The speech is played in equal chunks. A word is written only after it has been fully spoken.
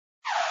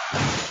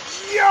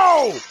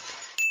Yo!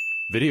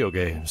 Video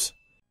games.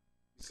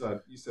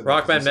 You said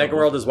Rockman Mega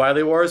World is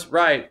Wily Wars?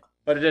 Right,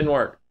 but it didn't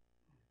work.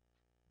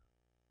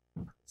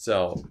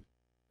 So,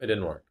 it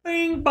didn't work.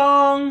 Bing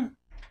bong!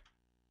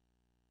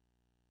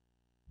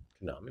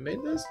 Konami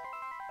made this?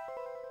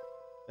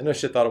 I know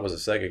shit thought it was a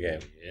Sega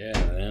game. Yeah,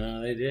 I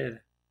know they did.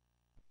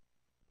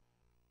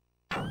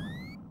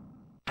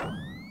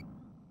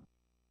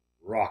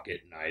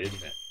 Rocket Knight,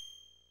 isn't it?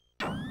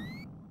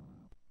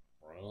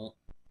 Well.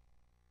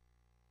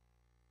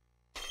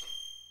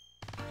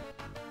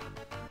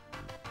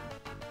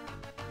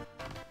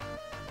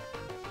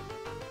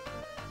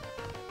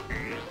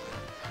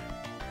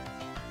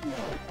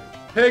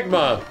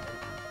 Pigma!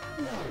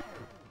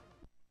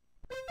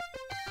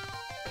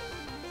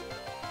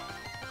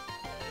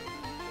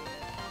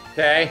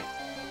 Okay.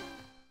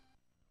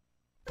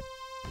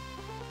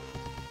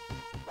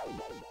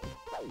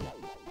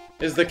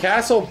 Is the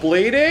castle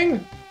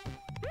bleeding?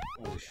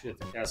 Holy shit,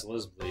 the castle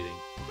is bleeding.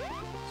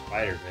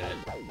 Spider bit.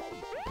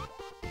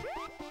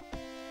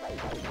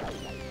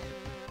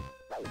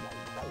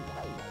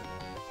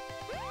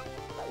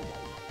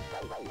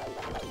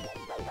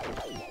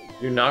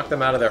 You knock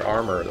them out of their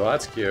armor. Well,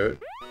 that's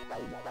cute.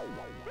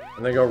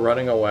 And they go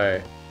running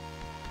away.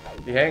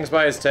 He hangs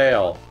by his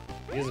tail.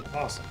 He is a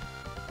possum.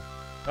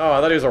 Oh,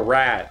 I thought he was a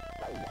rat.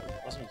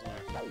 Possum's on.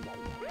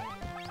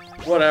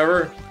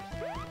 Whatever.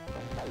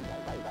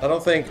 I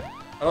don't think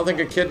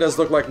a kid does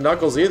look like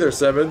Knuckles either,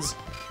 Simmons.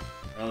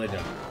 No, they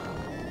don't.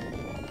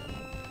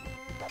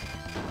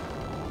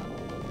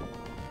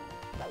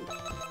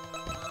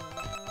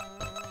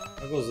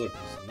 Knuckles looks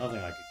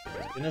nothing like a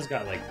kid. Spinner's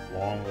got like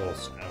long little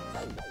snouts.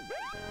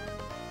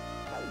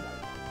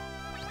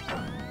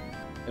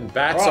 And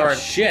bats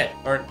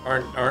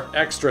aren't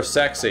extra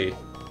sexy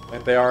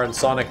like they are in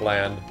Sonic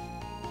Land.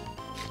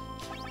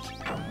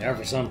 They are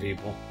for some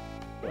people.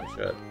 Oh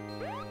shit.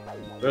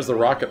 There's the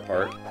rocket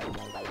part.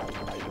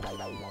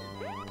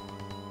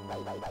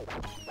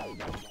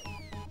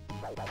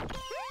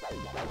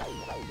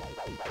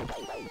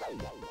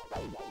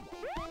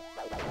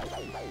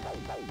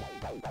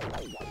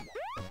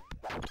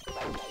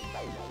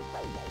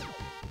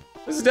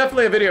 This is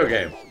definitely a video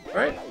game,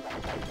 right?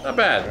 Not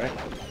bad, right?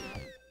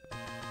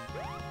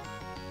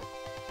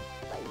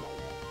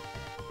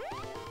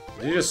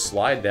 Did you just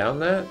slide down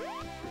that?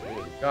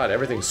 God,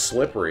 everything's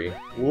slippery.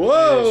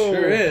 Whoa! It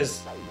sure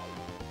is.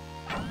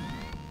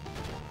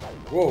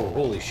 Whoa,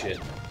 holy shit.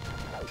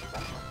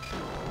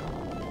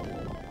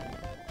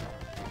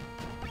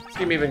 This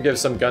game even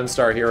gives some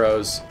Gunstar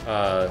Heroes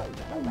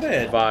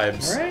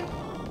vibes. Right?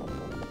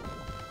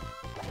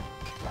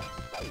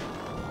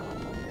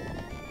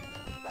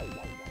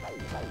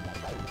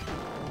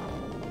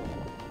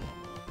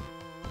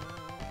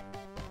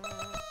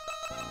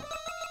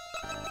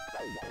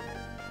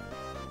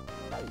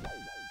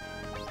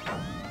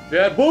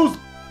 Jet boost!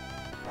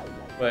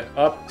 Wait,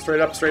 up,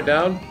 straight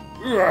down?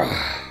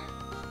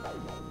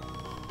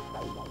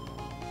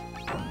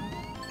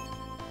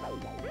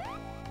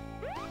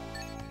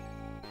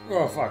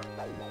 Oh, fuck.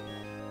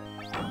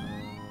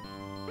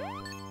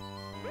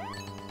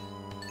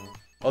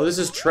 Oh, this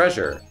is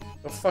Treasure.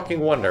 No fucking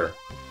wonder.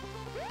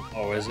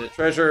 Oh, is it?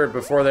 Treasure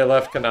before they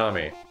left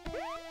Konami.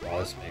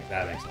 Oh,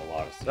 that makes a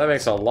lot of sense. That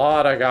makes a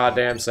lot of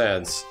goddamn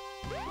sense.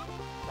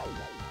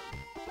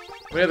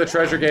 How many other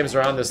Treasure games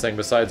are on this thing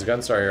besides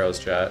Gunstar Heroes,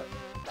 chat?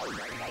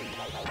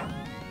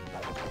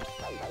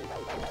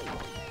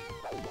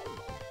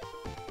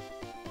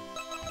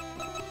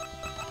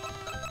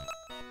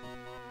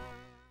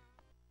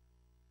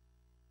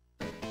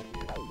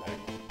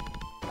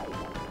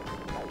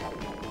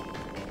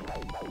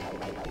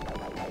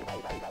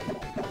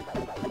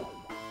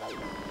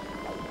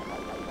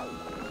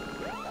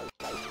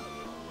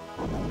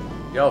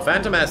 Yo,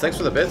 Phantom Ass, thanks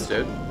for the bits,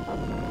 dude.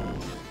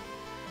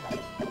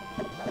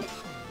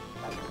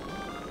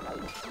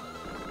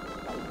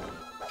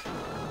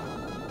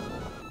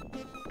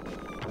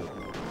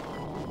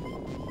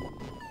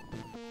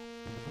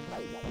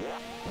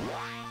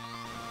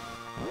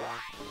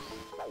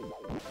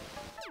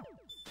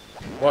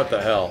 What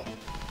the hell?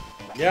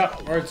 Yeah,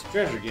 or it's a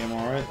treasure game,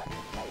 alright.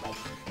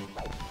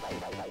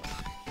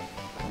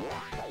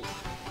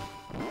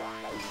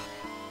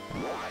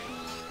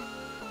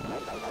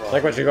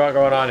 Like what you got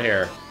going on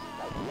here.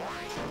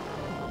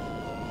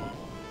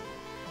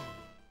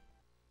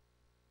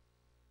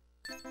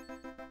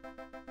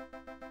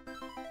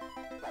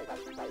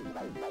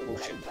 Oh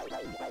shit.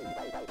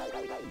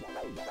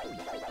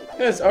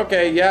 Yes,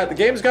 okay, yeah, the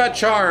game's got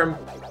charm.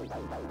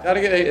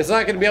 It's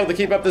not gonna be able to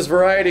keep up this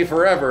variety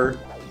forever.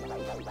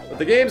 But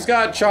the game's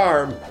got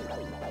charm.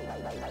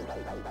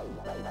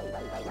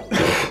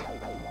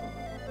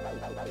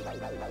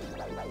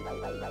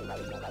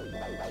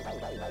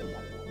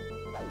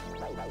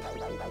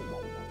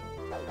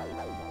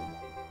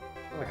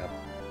 Like a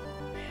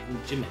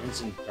Jim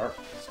Henson Dark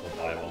Soul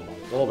vibe almost.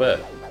 A little bit.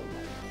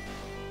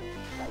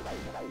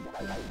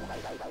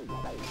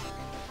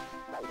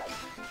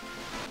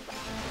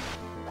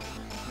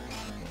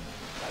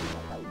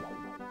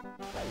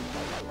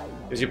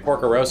 Gives you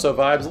Porco Rosso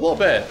vibes a little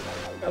bit.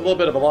 A little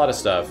bit of a lot of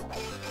stuff.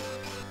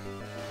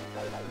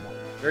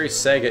 Very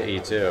Sega-y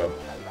too.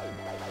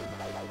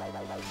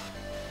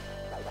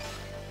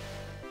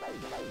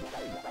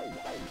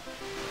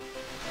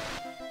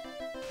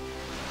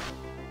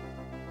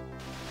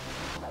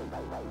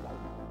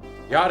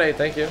 Yade,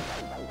 thank you.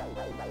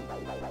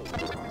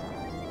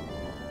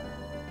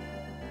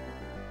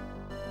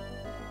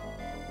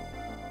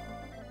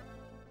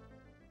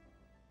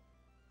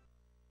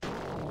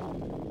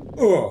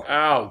 Oh.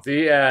 Ow,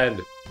 the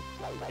end.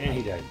 And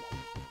he died.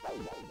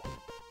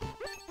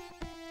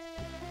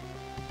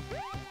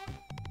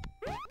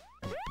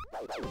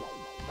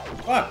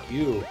 Fuck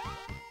you.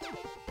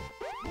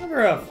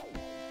 Remember a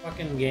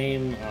fucking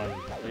game on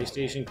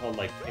PlayStation called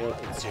like Tale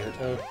of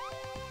Concerto?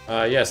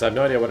 Yes, I have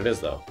no idea what it is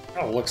though.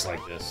 Oh, it looks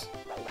like this.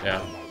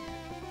 Yeah.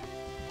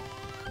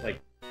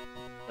 Like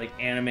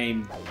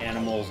anime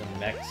animals and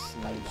mechs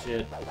and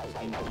shit.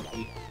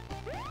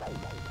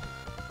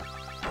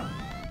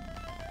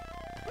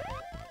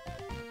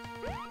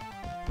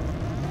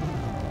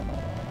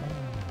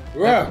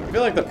 I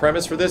feel like the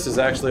premise for this is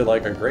actually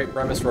like a great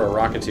premise for a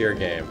Rocketeer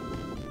game.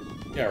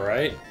 Yeah,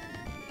 right?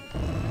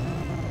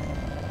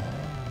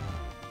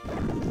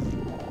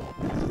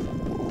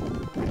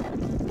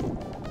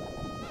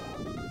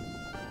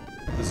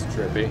 This is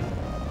trippy.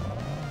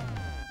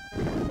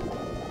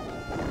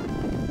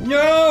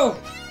 No!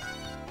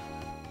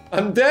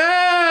 I'm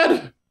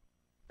dead!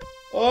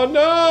 Oh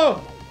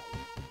no!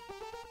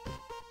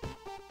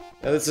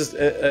 Yeah, this is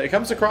it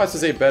comes across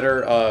as a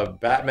better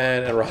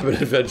Batman and Robin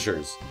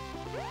Adventures.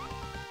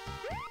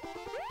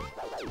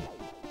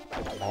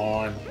 Come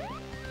on.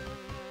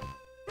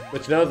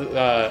 But you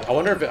know, I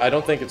wonder if I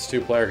don't think it's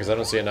two-player because I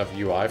don't see enough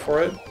UI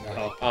for it.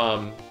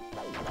 No.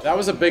 That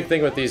was a big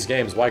thing with these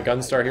games. Why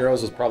Gunstar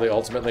Heroes was probably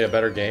ultimately a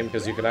better game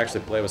because you could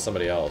actually play with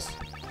somebody else.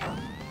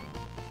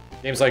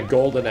 Games like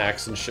Golden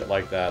Axe and shit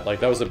like that. Like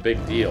that was a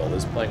big deal.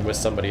 Is playing with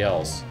somebody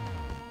else.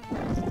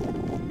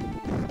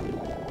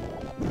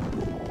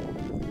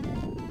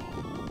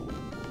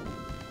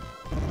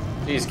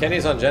 Jeez,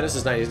 Kenny's on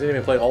Genesis 9. He didn't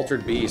even play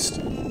Altered Beast.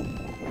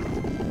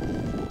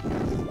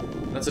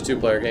 That's a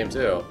two-player game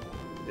too.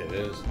 It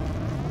is.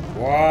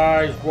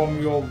 Rise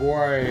from your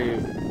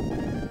grave.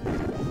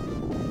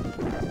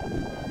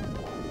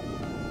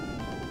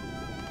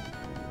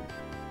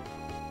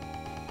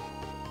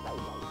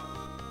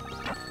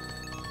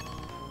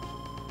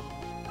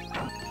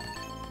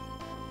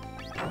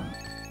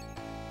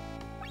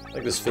 I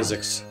like this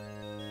physics.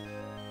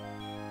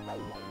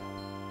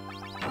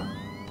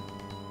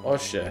 Oh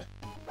shit.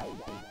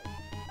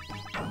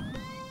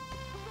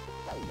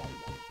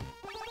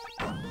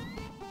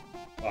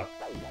 Fuck.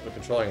 The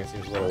controlling it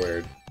seems a little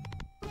weird.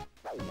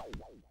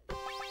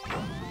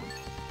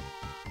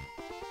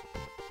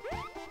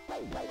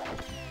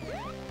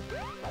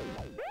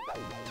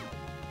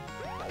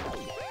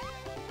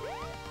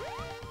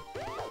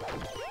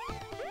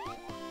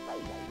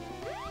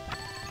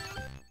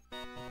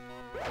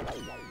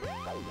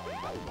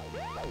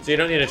 So you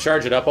don't need to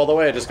charge it up all the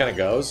way, it just kind of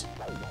goes?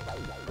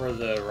 For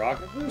the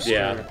rocket boost?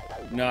 Yeah. Or...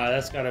 No,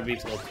 that's gotta be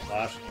till it's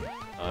flashing.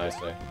 Oh, I see.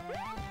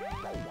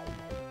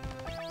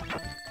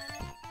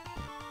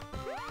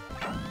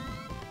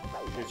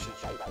 Shit, shit,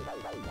 shit.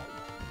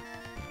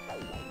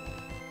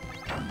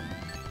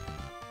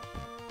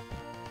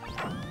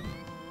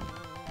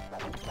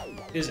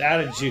 His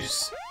added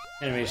juice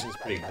animation's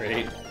pretty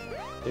great.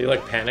 He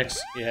like panics.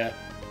 Yeah.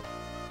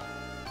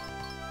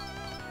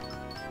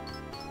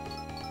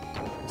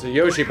 It's a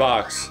Yoshi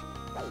box.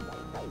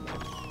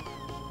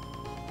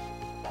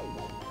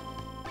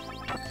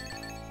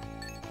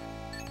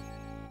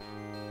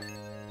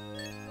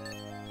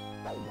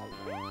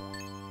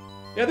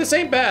 Yeah, this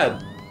ain't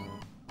bad.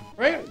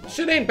 Right?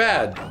 Shit ain't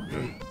bad.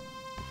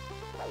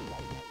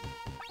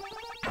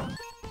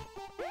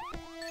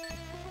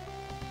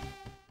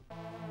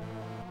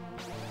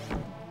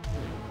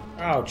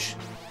 Ouch.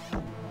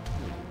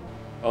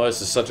 Oh,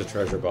 this is such a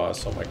treasure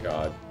boss. Oh my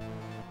god.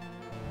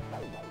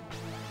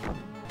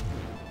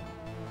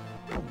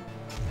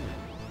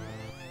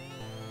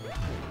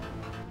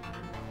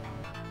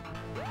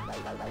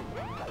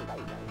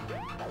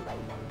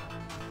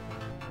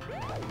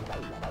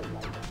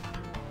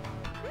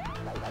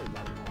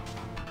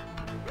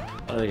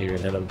 I don't think you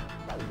can hit him.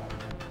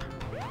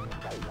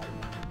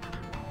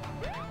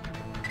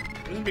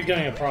 This is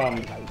becoming a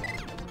problem.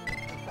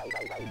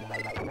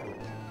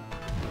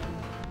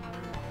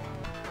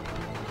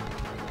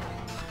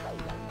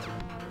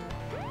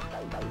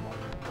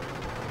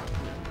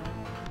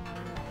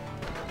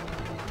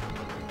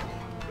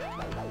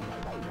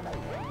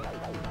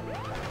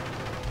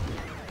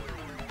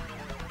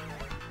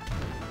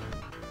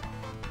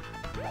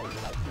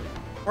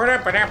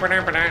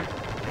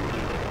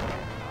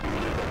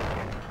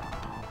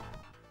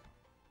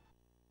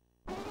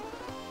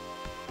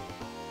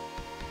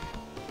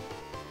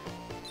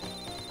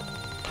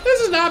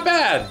 This is not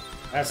bad!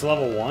 That's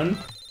level 1?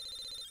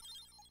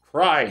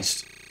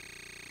 Christ.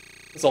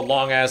 It's a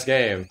long-ass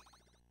game.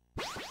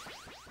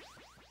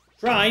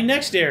 Try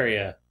next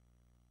area.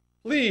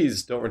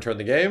 Please don't return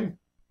the game.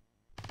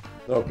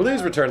 No,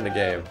 please return the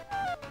game.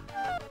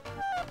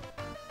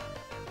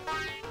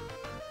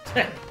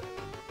 Yeah,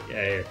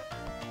 here.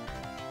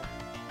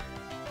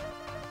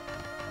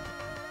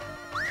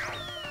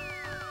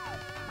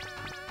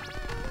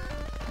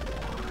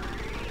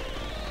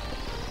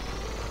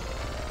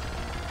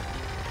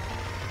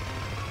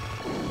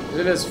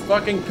 It is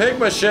fucking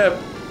Pigma ship.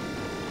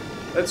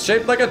 It's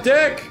shaped like a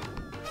dick.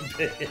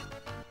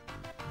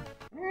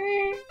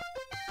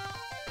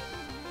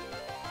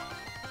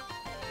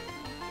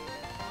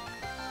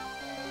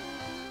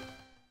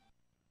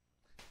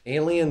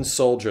 Alien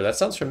Soldier. That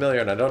sounds familiar,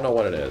 and I don't know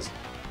what it is.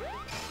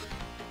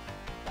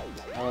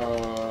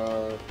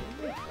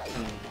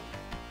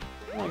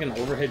 Like an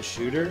overhead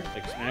shooter,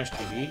 like Smash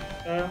TV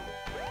style.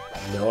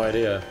 No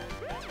idea.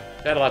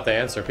 I'll have to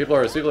answer. People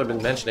have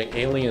been mentioning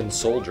Alien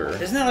Soldier.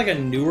 Isn't that like a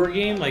newer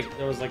game? Like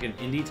there was like an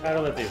indie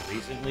title that they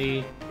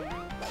recently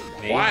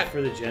made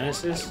for the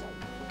Genesis.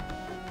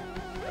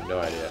 I have no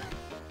idea.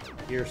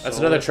 That's That's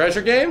another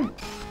treasure game?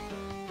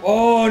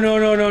 Oh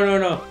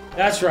no!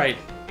 That's right.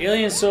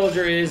 Alien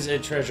Soldier is a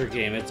treasure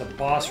game. It's a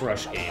boss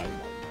rush game.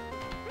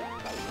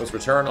 What's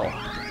Returnal?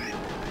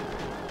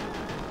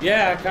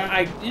 Yeah,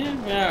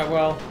 yeah.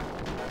 Well,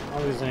 I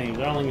don't think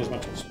there's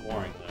much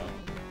exploring though.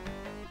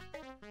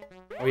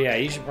 Oh yeah,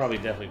 you should probably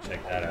definitely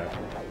check that out.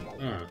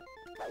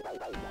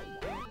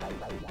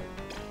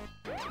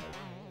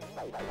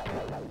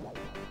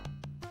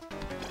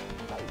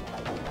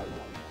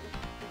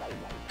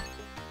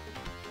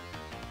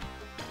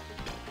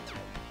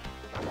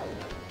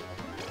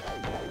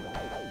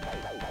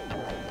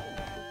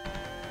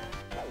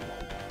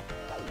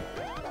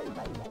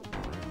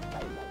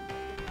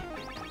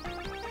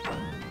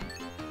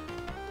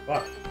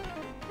 Fuck.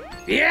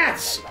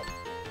 Yes!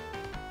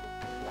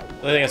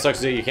 The only thing that sucks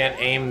is that you can't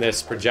aim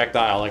this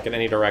projectile like in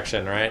any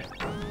direction, right?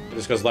 It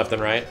just goes left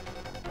and right.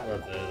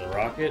 What, the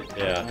rocket?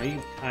 Yeah. No, you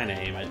kind of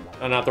aim it.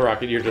 No, not the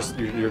rocket.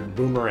 You're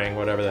boomerang,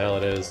 whatever the hell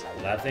it is.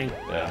 That thing?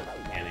 Yeah.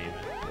 You can't aim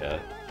it. Yeah.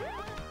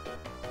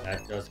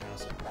 That does kind of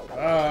suck.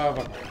 Oh,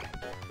 fuck.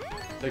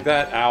 Take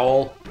that,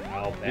 owl.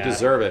 Owl, You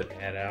deserve it.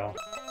 Bad owl.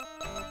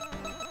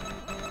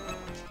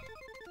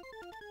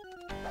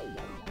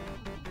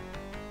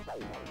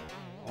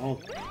 Oh.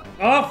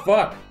 Oh,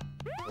 fuck!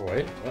 Oh,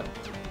 wait, what?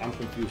 I'm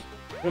confused.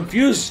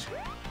 Confused!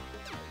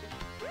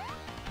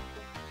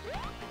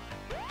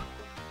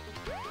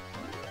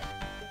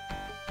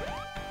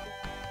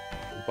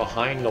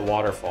 Behind the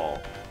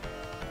waterfall.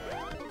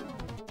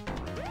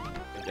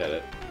 I get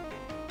it.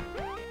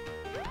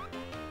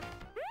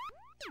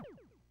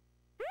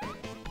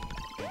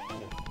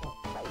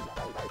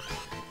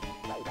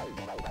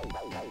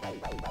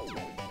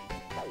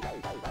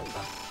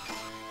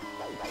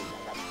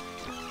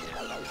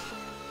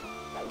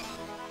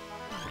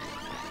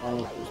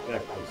 All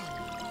perspectives.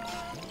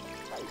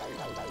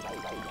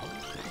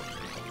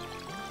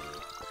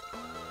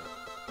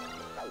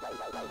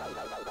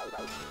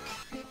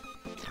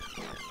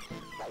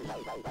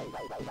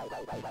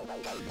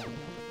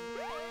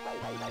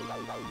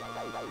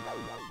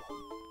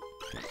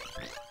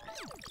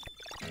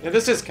 Yeah,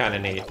 this is kind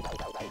of neat.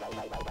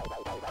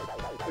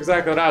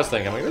 Exactly what I was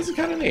thinking. I'm like, this is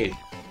kind of neat.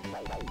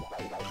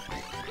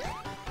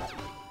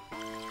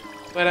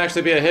 This might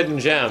actually be a hidden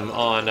gem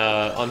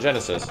on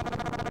Genesis.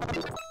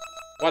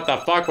 What the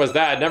fuck was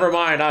that? Never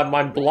mind,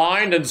 I'm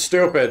blind and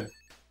stupid.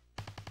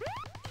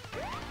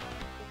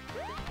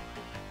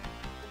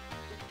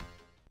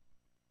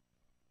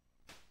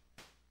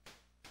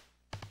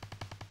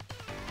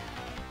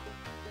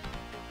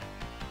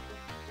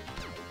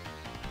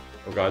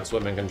 Oh god,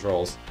 swimming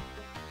controls.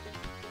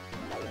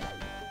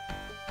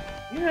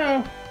 You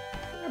know,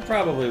 I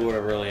probably would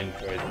have really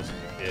enjoyed this as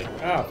a kid.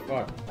 Oh,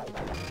 fuck.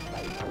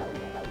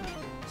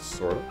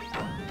 Sort of.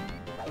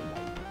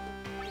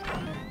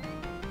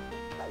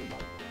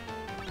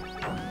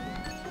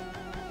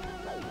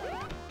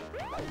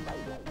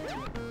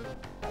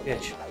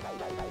 Bitch.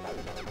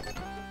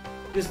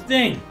 This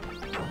thing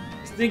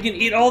can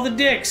eat all the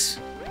dicks.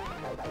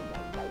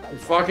 You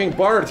fucking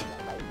Bart.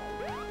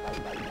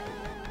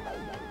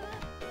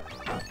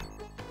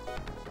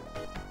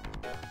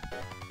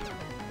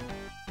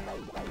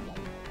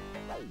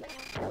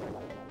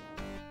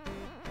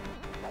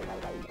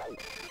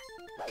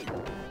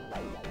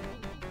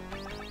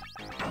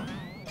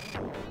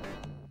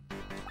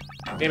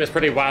 The game is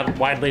pretty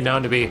widely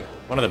known to be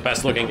one of the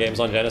best looking games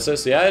on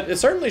Genesis. Yeah, it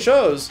certainly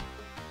shows.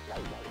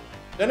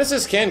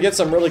 Genesis can get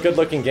some really good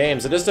looking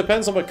games. It just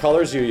depends on what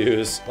colors you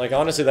use. Like,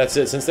 honestly, that's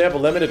it. Since they have a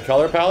limited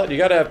color palette, you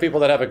gotta have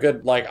people that have a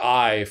good, like,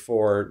 eye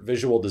for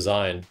visual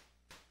design.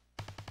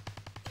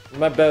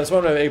 That's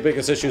one of my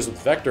biggest issues with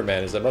Vector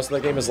Man, is that most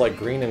of the game is, like,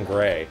 green and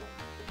gray.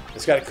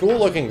 It's got cool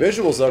looking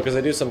visuals, though, because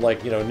they do some,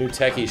 like, you know, new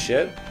techie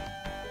shit.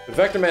 But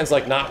Vector Man's,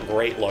 like, not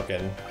great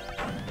looking.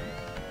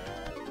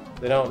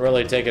 They don't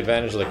really take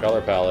advantage of the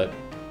color palette.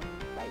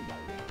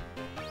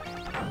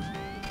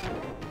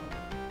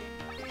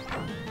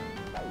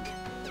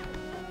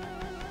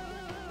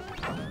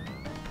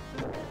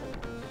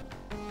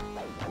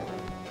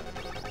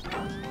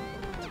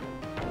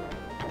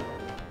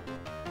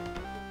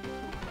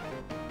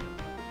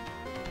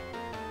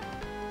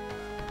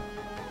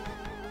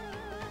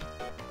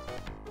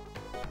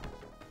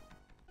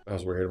 That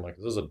was weird. I'm like,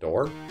 is this a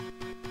door?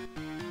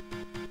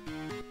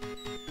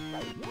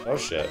 Oh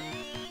shit.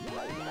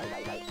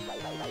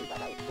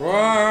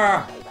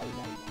 Roar!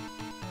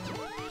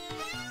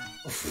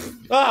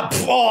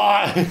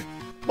 Ah!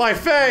 My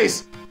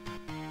face!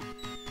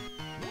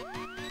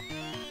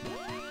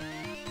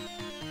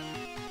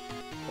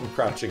 I'm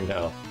crouching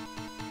now.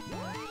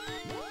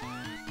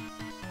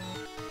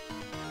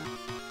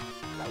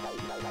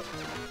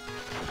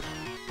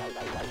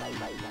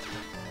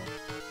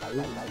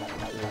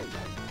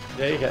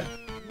 Yeah, you can.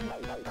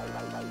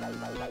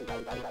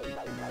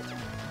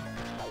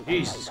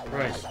 Jesus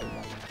Christ.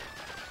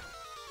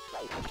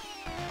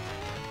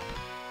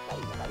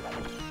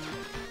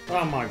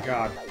 Oh my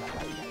god.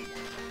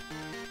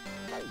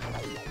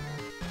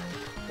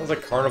 Sounds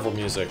like carnival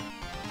music.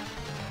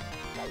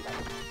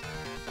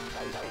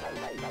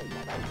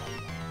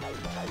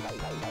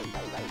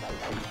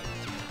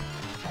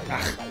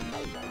 Ah.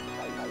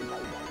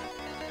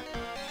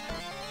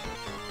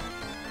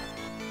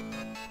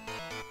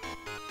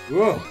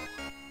 Whoa.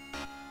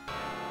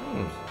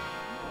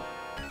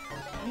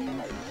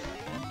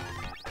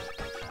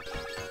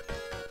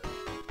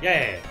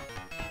 Yeah.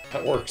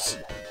 That works.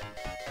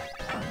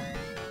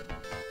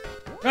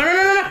 No, no,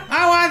 no, no, no!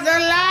 I want the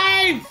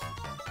life!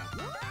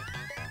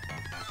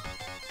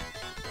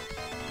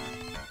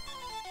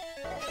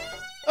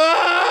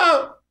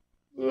 Ah!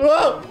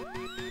 Whoa!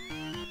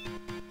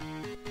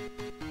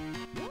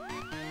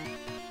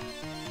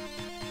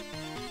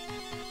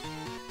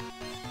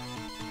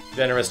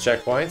 Generous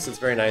checkpoints. It's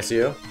very nice of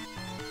you.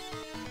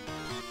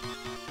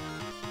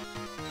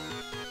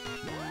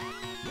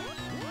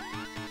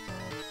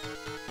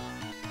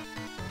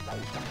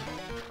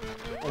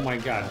 Oh my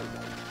god.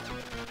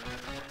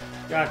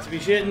 Got to be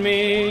shitting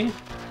me!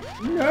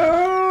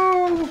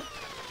 No!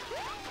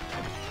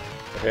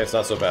 Okay, it's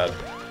not so bad.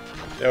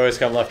 They always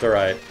come left or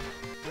right.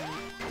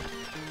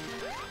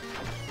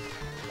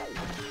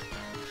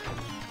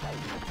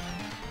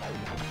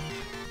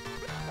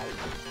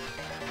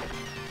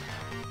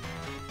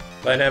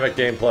 Dynamic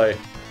gameplay.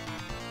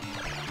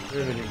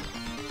 Riveting.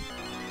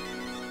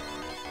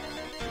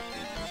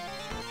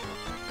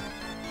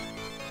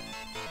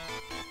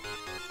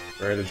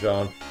 Rated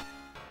John.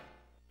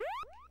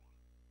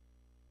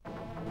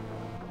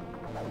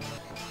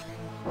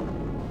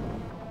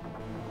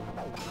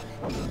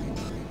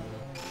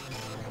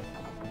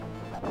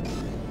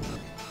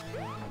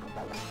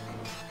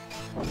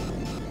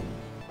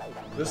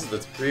 This is the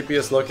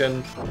creepiest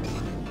looking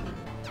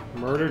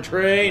Murder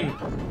train!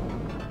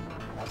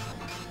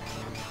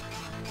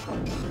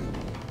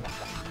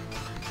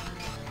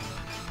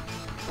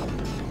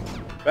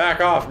 Back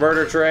off,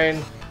 murder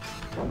train!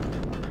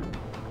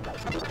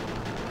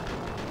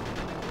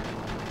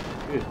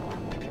 Good.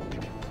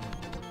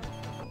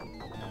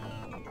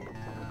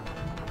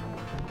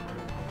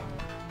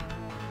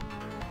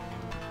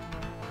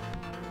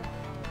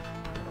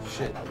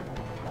 Shit.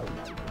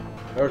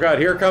 Oh god,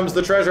 here comes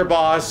the treasure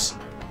boss!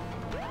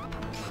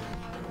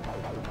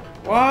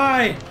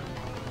 Why?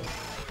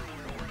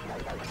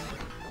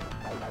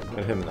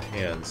 Hit him in the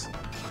hands.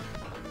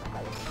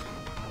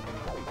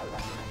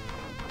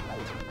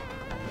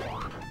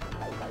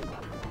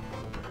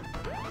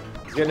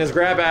 He's getting his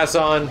grab ass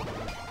on.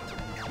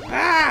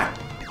 Ah!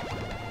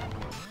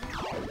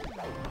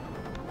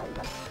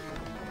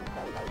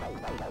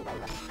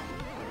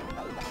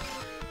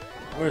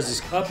 Where's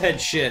this Cuphead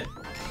shit?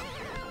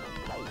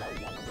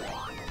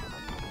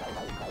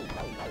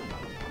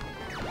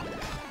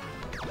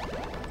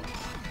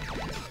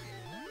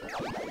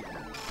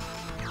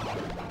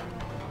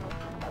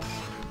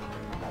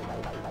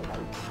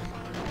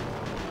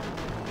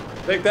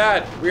 Take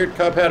that, weird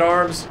Cuphead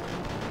arms.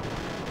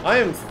 I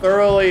am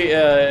thoroughly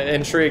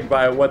intrigued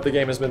by what the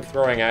game has been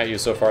throwing at you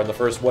so far in the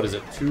first, what is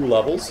it, 2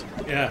 levels?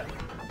 Yeah.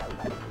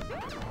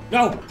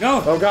 No!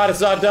 No! Oh god,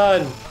 it's not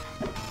done!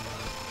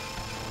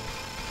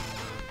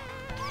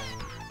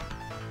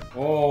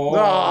 Oh!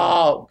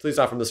 No! Please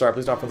not from the start,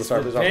 please not from the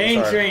start, please not from the Pain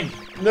start. train!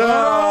 No!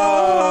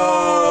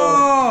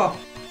 Oh!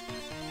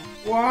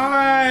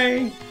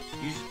 Why?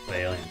 You should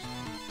play Aliens.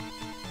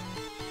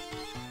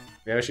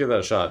 Yeah, we should give that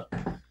a shot.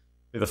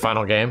 Be the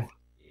final game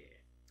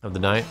of the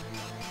night.